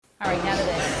All right, now to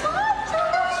this.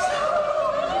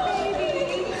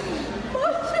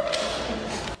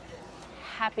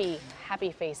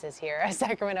 Happy faces here. A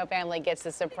Sacramento family gets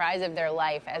the surprise of their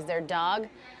life as their dog,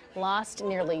 lost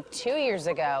nearly 2 years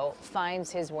ago,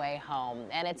 finds his way home.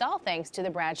 And it's all thanks to the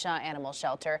Bradshaw Animal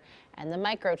Shelter and the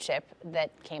microchip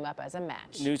that came up as a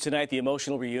match. News tonight, the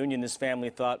emotional reunion this family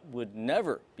thought would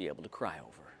never be able to cry over.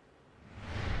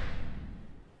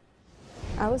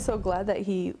 I was so glad that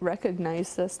he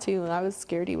recognized us too. I was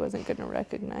scared he wasn't going to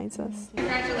recognize us.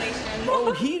 Congratulations.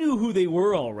 Oh, he knew who they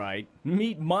were, all right.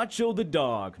 Meet Macho the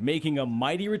dog, making a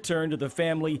mighty return to the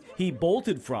family he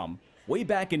bolted from way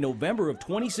back in November of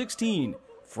 2016,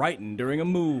 frightened during a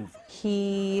move.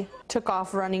 He took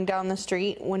off running down the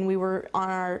street when we were on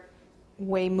our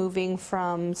way moving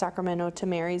from Sacramento to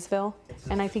Marysville.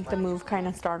 And I think the move kind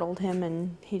of startled him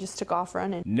and he just took off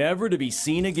running. Never to be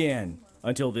seen again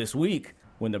until this week,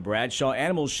 when the Bradshaw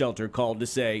Animal Shelter called to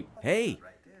say, hey,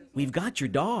 we've got your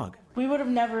dog. We would have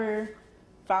never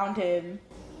found him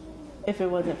if it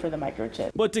wasn't for the microchip.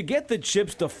 But to get the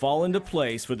chips to fall into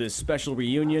place for this special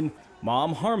reunion,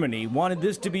 Mom Harmony wanted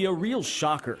this to be a real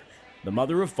shocker. The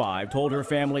mother of 5 told her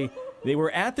family they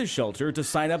were at the shelter to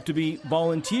sign up to be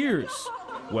volunteers.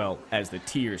 Well, as the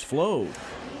tears flowed.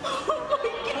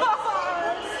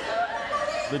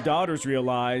 The daughters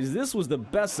realized this was the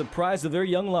best surprise of their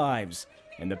young lives,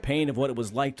 and the pain of what it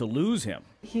was like to lose him.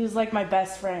 He was like my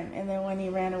best friend, and then when he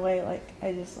ran away,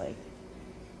 I just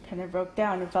kind of broke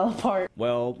down and fell apart.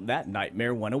 Well, that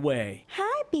nightmare went away.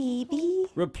 Hi, baby.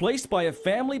 Replaced by a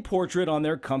family portrait on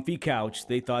their comfy couch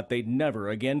they thought they'd never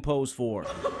again pose for.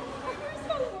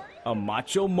 A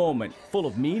macho moment full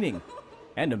of meaning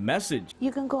and a message.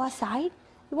 You can go outside?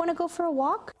 You want to go for a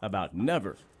walk? About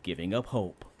never giving up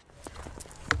hope.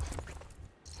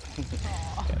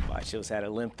 Macho's had a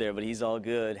limp there, but he's all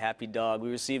good. Happy dog. We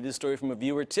received this story from a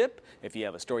viewer tip. If you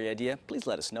have a story idea, please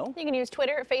let us know. You can use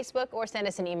Twitter, Facebook, or send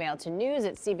us an email to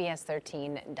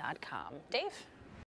news@cbs13.com. Dave?